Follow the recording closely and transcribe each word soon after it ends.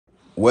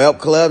Well,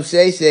 Club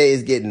Shay Shay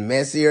is getting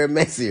messier and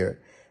messier.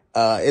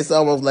 It's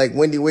almost like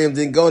Wendy Williams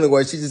didn't go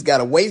anywhere. She just got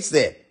a weight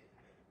set.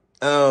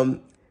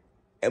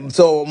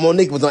 So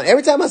Monique was on.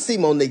 Every time I see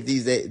Monique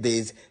these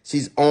days,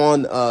 she's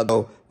on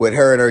with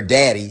her and her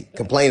daddy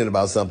complaining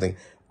about something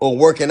or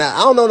working out. I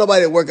don't know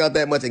nobody that work out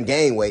that much and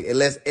gain weight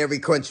unless every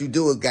crunch you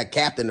do got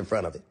Captain in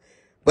front of it.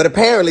 But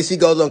apparently she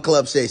goes on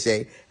Club Shay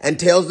Shay and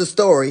tells the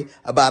story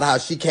about how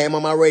she came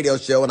on my radio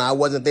show and I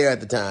wasn't there at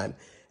the time.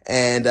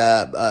 And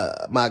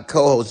my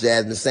co-host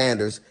Jasmine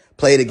Sanders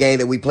played a game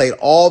that we played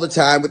all the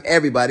time with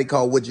everybody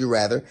called Would You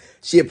Rather.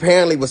 She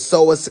apparently was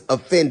so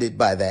offended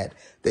by that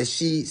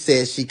she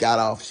says she got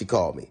off. She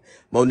called me.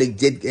 Monique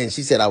did, and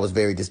she said I was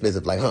very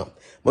dismissive, like,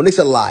 Monique's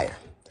a liar.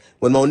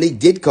 When Monique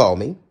did call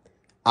me,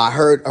 I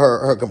heard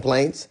her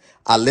complaints.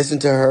 I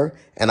listened to her,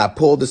 and I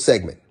pulled the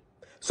segment.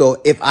 So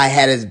if I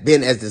had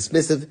been as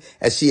dismissive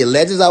as she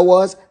alleges I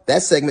was,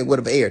 that segment would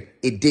have aired.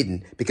 It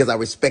didn't because I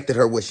respected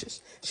her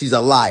wishes. She's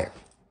a liar.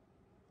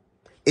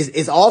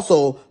 It's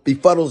also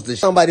befuddles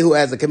somebody who,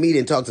 as a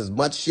comedian, talks as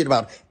much shit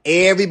about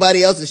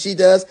everybody else as she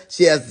does.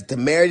 She has the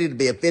temerity to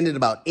be offended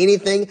about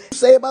anything you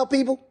say about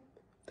people.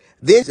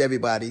 This,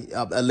 everybody,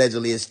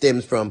 allegedly, it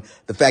stems from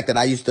the fact that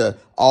I used to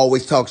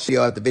always talk shit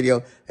at the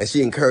video, and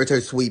she encouraged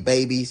her sweet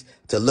babies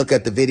to look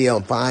at the video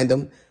and find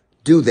them.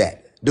 Do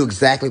that. Do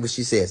exactly what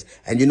she says.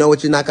 And you know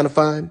what you're not going to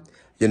find?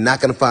 You're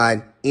not going to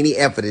find any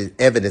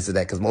evidence of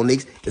that because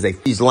Monique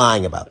she's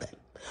lying about that.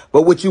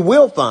 But what you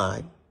will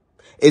find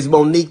is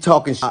Monique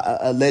talking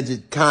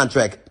alleged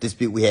contract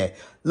dispute we had.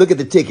 Look at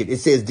the ticket. It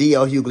says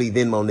D.L. Hughley,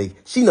 then Monique.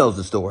 She knows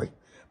the story.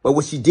 But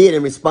what she did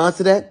in response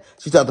to that,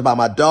 she talked about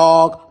my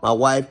dog, my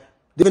wife,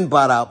 then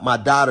brought out my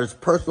daughter's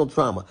personal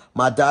trauma.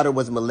 My daughter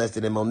was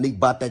molested, and Monique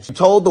bought that. She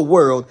told the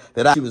world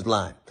that she was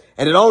lying.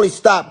 And it only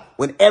stopped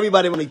when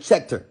everybody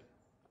checked her.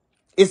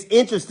 It's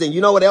interesting. You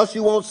know what else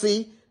you won't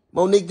see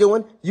Monique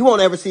doing? You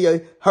won't ever see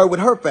her with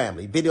her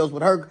family, videos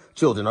with her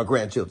children or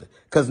grandchildren.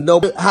 Because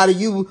how do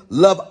you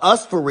love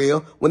us for real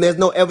when there's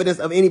no evidence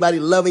of anybody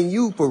loving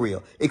you for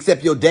real,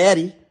 except your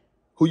daddy,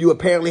 who you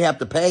apparently have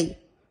to pay?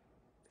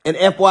 And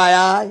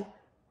FYI,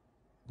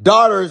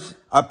 daughters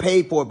are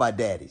paid for by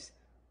daddies,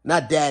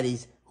 not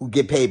daddies who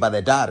get paid by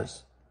their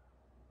daughters.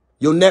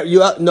 You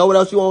know what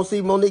else you won't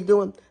see Monique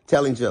doing?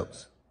 Telling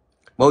jokes.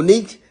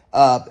 Monique,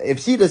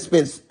 if she'd have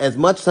spent as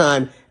much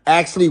time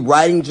actually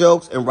writing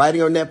jokes and writing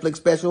her Netflix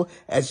special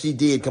as she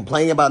did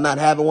complaining about not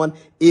having one,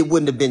 it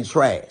wouldn't have been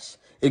trash.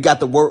 It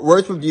got the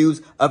worst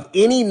reviews of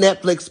any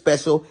Netflix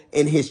special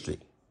in history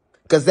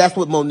because that's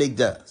what Monique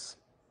does.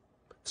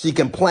 She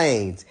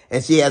complains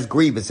and she has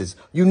grievances.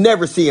 You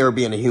never see her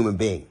being a human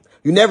being.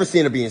 You never see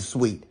her being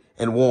sweet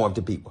and warm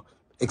to people,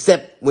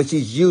 except when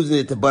she's using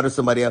it to butter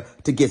somebody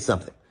up to get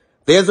something.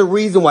 There's a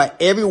reason why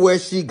everywhere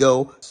she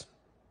goes,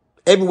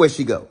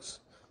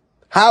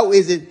 how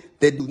is it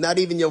that not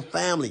even your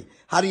family,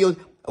 I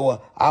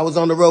was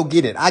on the road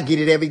getting it. I get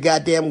it every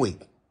goddamn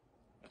week.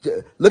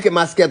 Look at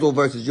my schedule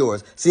versus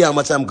yours. See how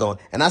much I'm going.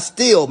 And I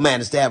still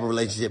manage to have a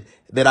relationship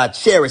that I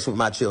cherish with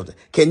my children.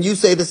 Can you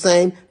say the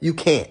same? You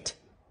can't.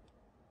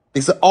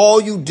 Because all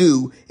you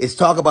do is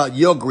talk about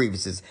your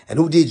grievances and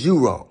who did you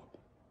wrong.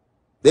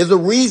 There's a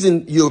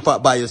reason you're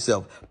by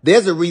yourself.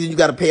 There's a reason you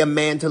got to pay a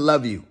man to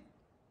love you.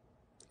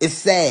 It's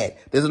sad.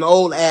 There's an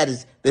old adage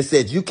that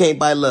says you can't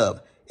buy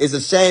love. It's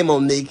a shame,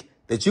 Monique,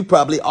 that you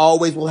probably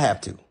always will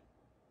have to.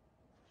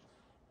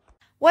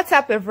 What's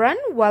up, everyone?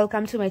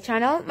 Welcome to my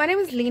channel. My name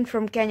is Lynn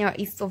from Kenya,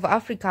 East of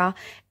Africa,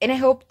 and I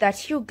hope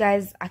that you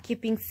guys are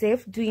keeping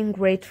safe, doing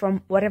great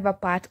from whatever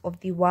part of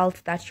the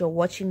world that you're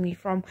watching me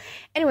from.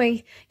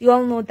 Anyway, you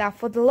all know that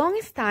for the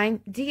longest time,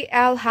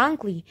 D.L.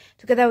 Hughley,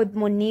 together with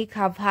Monique,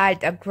 have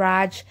had a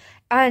grudge.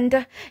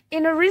 And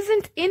in a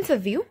recent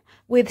interview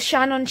with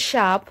Shannon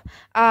Sharp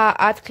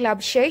at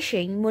Club Shay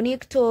Shay,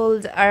 Monique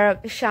told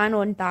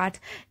Shannon that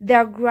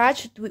their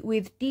grudge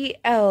with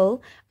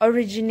DL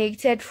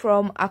originated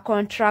from a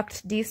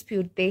contract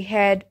dispute they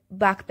had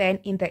back then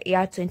in the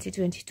year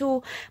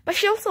 2022. But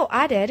she also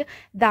added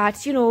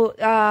that, you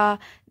know,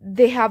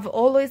 they have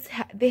always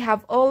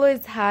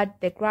had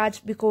the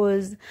grudge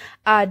because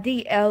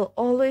DL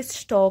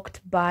always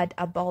talked bad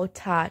about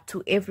her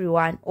to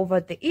everyone over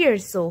the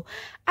years. So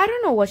I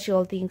don't know what you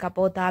all think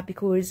about that,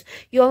 because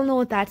you all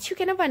know that you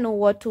can never know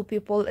what two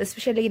people,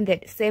 especially in the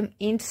same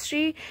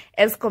industry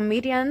as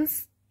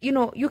comedians, you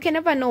know, you can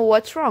never know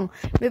what's wrong.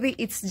 Maybe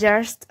it's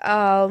just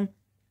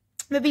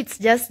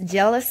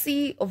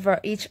jealousy over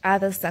each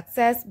other's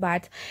success,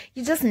 but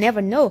you just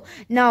never know.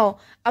 Now,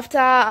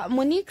 after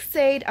Monique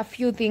said a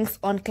few things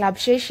on Club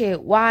Shay Shay,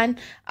 one,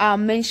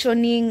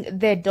 mentioning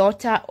the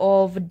daughter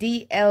of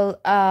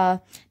DL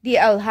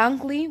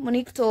Hughley,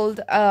 Monique told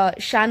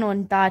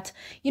Shannon that,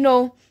 you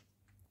know,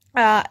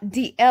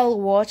 DL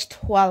watched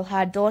while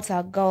her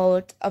daughter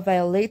got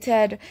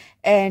violated,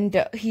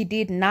 and he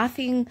did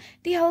nothing,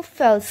 DL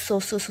felt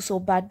so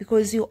bad,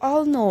 because you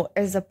all know,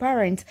 as a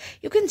parent,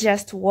 you can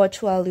just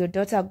watch while your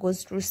daughter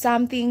goes through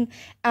something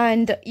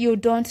and you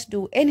don't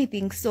do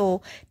anything.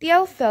 So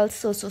DL felt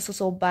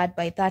so bad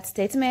by that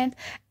statement,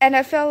 and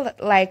I felt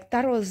like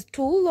that was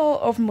too low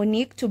of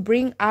Monique to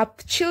bring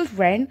up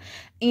children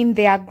in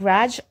their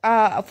garage.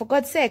 For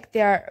God's sake,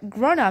 they're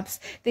grown-ups.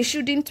 They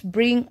shouldn't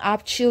bring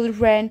up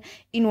children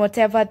in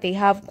whatever they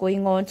have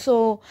going on.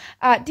 So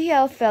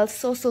DL felt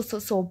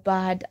so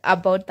bad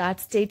about that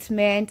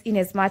statement, in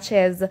as much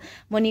as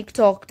Monique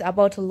talked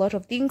about a lot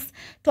of things,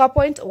 to a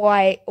point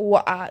where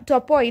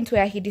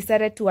he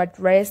decided to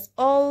address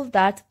all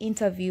that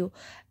interview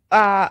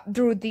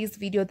through this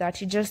video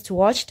that you just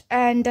watched.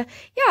 And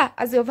yeah,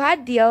 as you've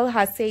heard, DL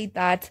has said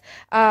that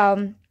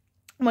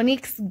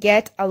Monique's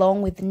get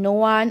along with no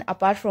one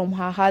apart from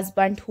her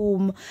husband,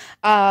 whom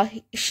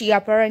she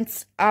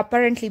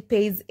apparently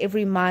pays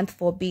every month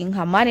for being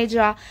her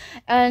manager.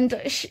 And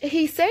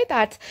he said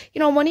that, you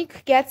know,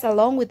 Monique gets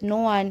along with no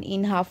one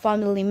in her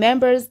family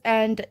members,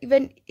 and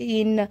even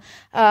in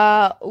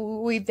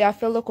with their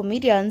fellow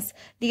comedians.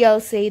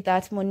 DL say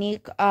that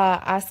Monique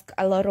asks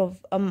a lot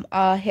of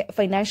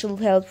financial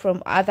help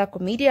from other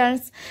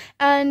comedians,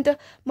 and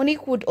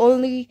Monique would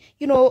only,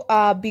 you know,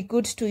 be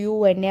good to you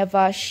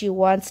whenever she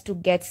wants to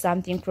get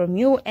something from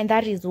you. And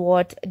that is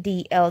what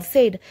DL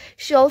said.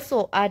 She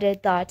also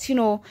added that, you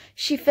know,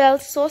 she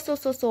felt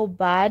so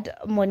bad,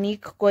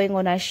 Monique, going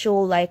on a show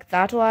like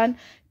that one,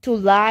 to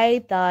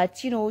lie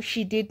that, you know,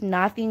 she did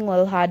nothing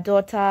while her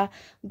daughter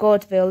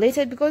got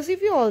violated. Because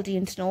if you all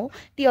didn't know,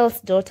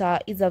 DL's daughter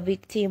is a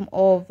victim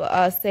of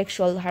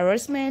sexual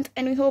harassment,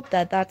 and we hope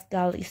that that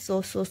girl is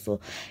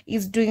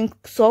is doing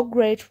so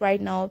great right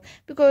now.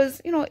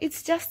 Because, you know,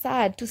 it's just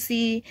sad to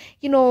see,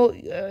 you know,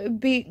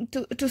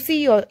 to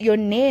see your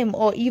name,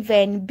 or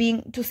even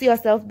to see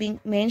yourself being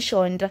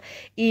mentioned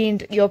in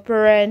your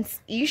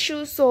parents'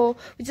 issues. So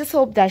we just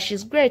hope that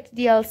she's great.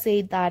 DL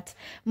said that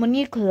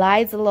Monique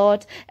lies a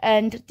lot,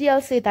 and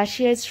DL said that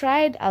she has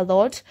tried a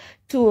lot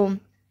to,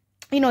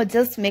 you know,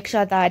 just make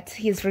sure that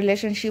his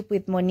relationship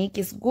with Monique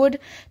is good,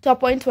 to a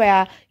point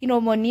where, you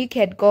know, Monique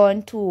had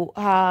gone to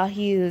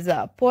his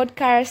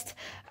podcast.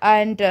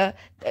 And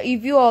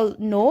if you all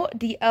know,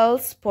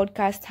 DL's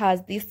podcast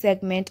has this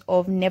segment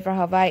of Never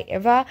Have I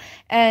Ever,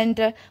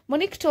 and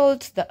Monique told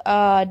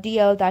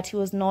DL that he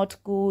was not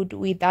good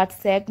with that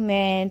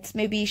segment.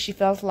 Maybe she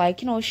felt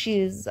like, you know,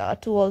 she's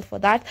too old for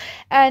that.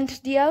 And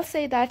DL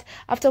said that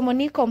after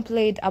Monique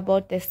complained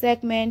about the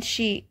segment,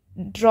 she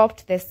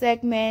dropped the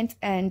segment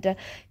and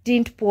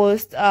didn't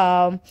post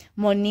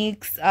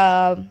Monique's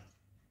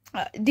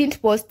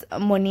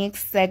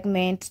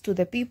segment to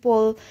the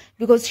people,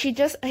 because he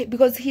just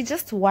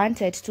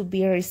wanted to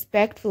be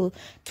respectful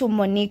to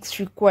Monique's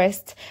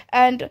request.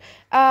 And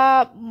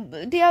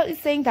Dale is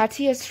saying that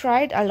he has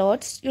tried a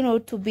lot, you know,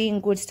 to be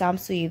in good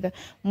terms with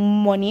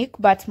Monique,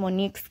 but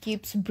Monique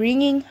keeps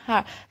bringing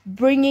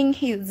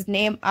his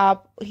name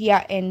up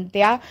here and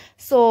there.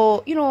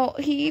 So, you know,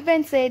 he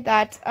even said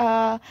that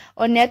on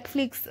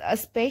Netflix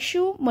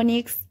special,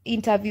 Monique's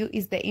interview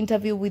is the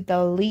interview with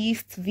the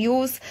least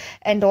views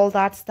and all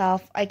that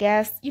stuff. I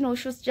guess, you know,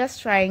 she was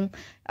just trying,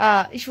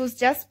 she was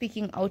just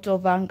speaking out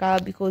of anger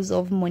because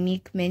of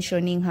Monique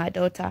mentioning her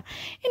daughter.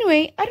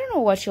 Anyway, I don't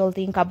know what you'll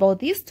think about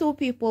these two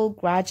people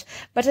grudge,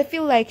 but I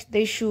feel like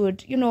they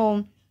should,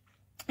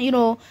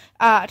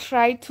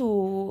 try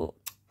to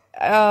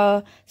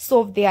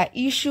solve their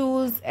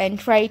issues and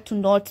try to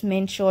not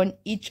mention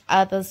each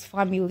other's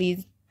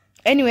families.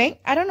 Anyway,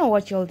 I don't know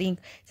what you'll think.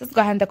 Just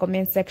go ahead in the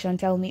comment section,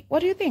 tell me, what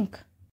do you think?